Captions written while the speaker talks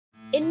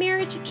In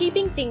marriage,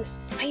 keeping things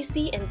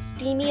spicy and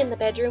steamy in the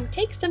bedroom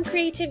takes some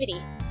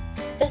creativity.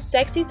 The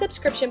Sexy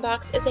subscription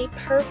box is a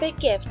perfect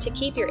gift to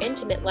keep your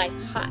intimate life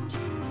hot.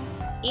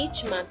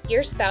 Each month,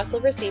 your spouse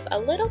will receive a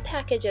little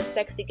package of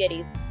sexy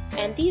goodies,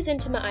 and these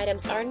intimate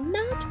items are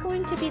not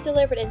going to be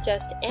delivered in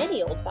just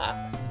any old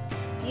box.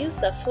 Use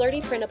the flirty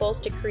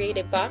printables to create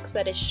a box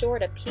that is sure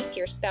to pique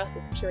your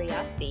spouse's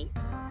curiosity.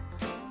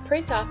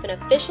 Print off an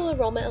official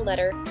enrollment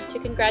letter to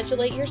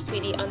congratulate your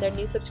sweetie on their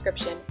new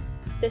subscription.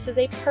 This is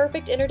a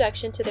perfect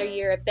introduction to their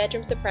year of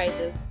bedroom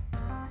surprises.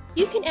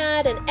 You can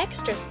add an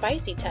extra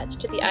spicy touch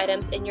to the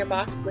items in your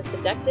box with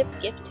seductive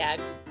gift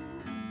tags.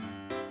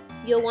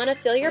 You'll want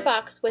to fill your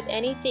box with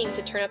anything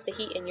to turn up the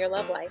heat in your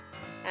love life.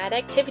 Add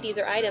activities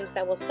or items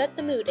that will set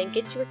the mood and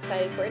get you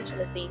excited for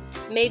intimacy.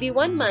 Maybe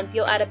one month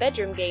you'll add a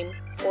bedroom game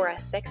or a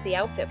sexy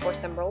outfit for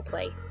some role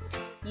play.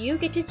 You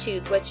get to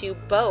choose what you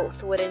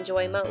both would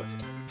enjoy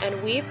most,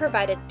 and we've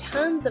provided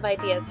tons of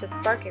ideas to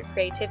spark your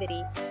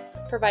creativity.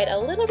 Provide a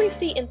little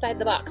receipt inside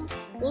the box,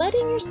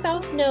 letting your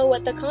spouse know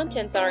what the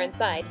contents are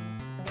inside.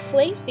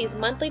 Place these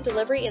monthly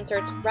delivery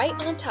inserts right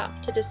on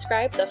top to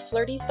describe the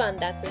flirty fun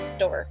that's in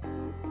store.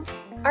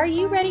 Are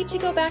you ready to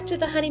go back to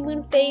the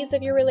honeymoon phase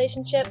of your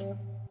relationship?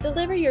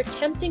 Deliver your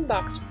tempting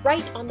box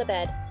right on the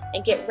bed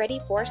and get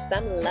ready for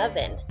some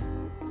lovin'.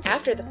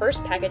 After the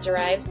first package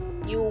arrives,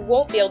 you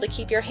won't be able to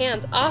keep your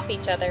hands off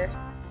each other.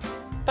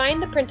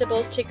 Find the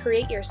printables to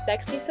create your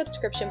sexy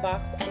subscription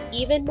box and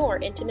even more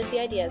intimacy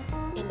ideas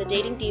in the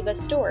Dating Divas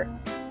store.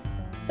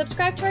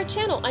 Subscribe to our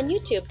channel on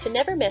YouTube to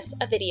never miss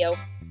a video.